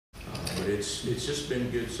but it's just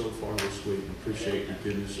been good so far this week. I appreciate the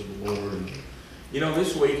goodness of the Lord. And you know,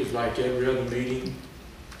 this week is like every other meeting.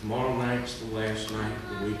 Tomorrow night's the last night.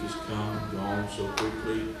 The week has come and gone so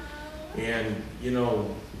quickly. And you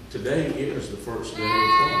know, today is the first day of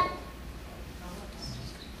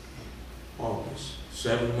what? August.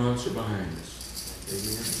 7 months are behind us.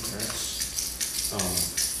 Amen. That's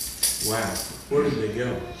wow. Where did they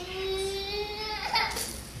go?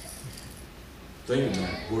 Think about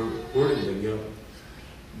it. Where did they go?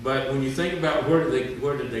 But when you think about where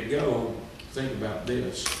did they go, think about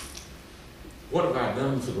this. What have I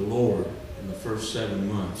done for the Lord in the first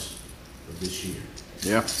 7 months of this year?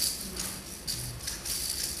 Yeah.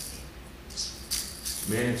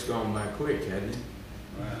 Man, it's gone by quick, hasn't it?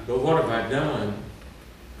 Wow. But what have I done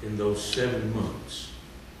in those 7 months?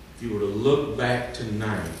 If you were to look back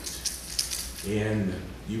tonight and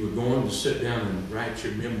you were going to sit down and write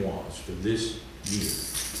your memoirs for this year,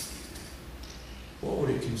 what would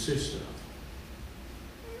it consist of?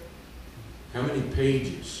 How many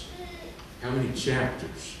pages? How many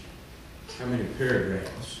chapters? How many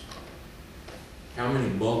paragraphs? How many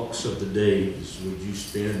bulks of the days would you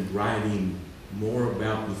spend writing more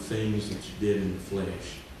about the things that you did in the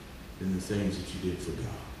flesh than the things that you did for God?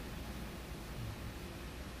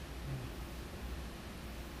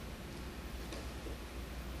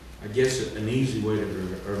 I guess an easy way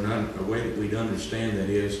to, or not, a way that we'd understand that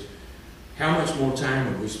is, how much more time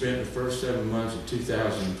have we spent in the first 7 months of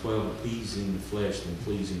 2012 appeasing the flesh than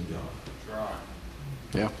pleasing God? That's right.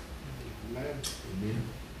 Yeah. Amen.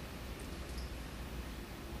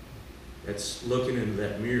 That's looking into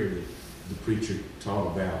that mirror that the preacher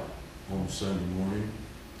taught about on Sunday morning.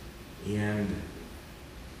 And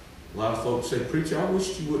a lot of folks say, "Preacher, I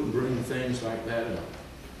wish you wouldn't bring things like that up."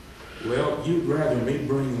 Well, you'd rather me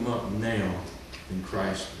bring them up now than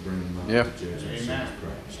Christ bring them up Yeah. to judge the sin of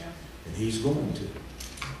Christ. And He's going to.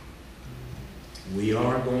 We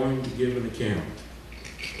are going to give an account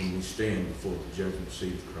when we stand before the judgment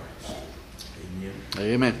seat of Christ. Amen.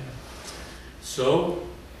 Amen. So,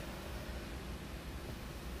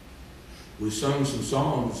 we sung some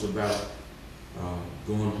songs about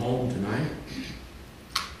going home tonight.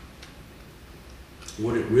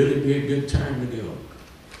 Would it really be a good time to go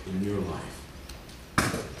in your life?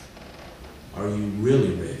 Are you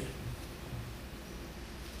really ready?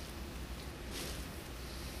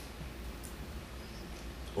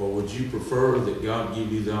 Or would you prefer that God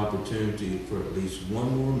give you the opportunity for at least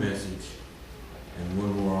one more message and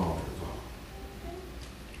one more altar call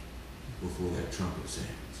before that trumpet sounds?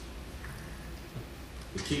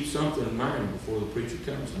 But keep something in mind before the preacher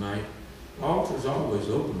comes tonight. The altar's always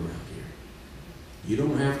open around here. You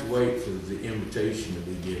don't have to wait for the invitation to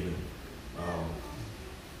be given.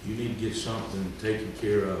 You need to get something taken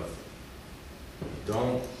care of.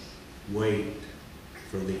 Don't wait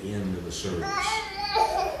for the end of the service,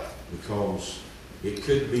 because it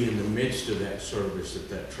could be in the midst of that service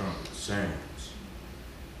that trumpet sounds,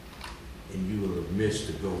 and you will have missed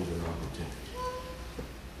a golden opportunity.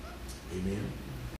 Amen.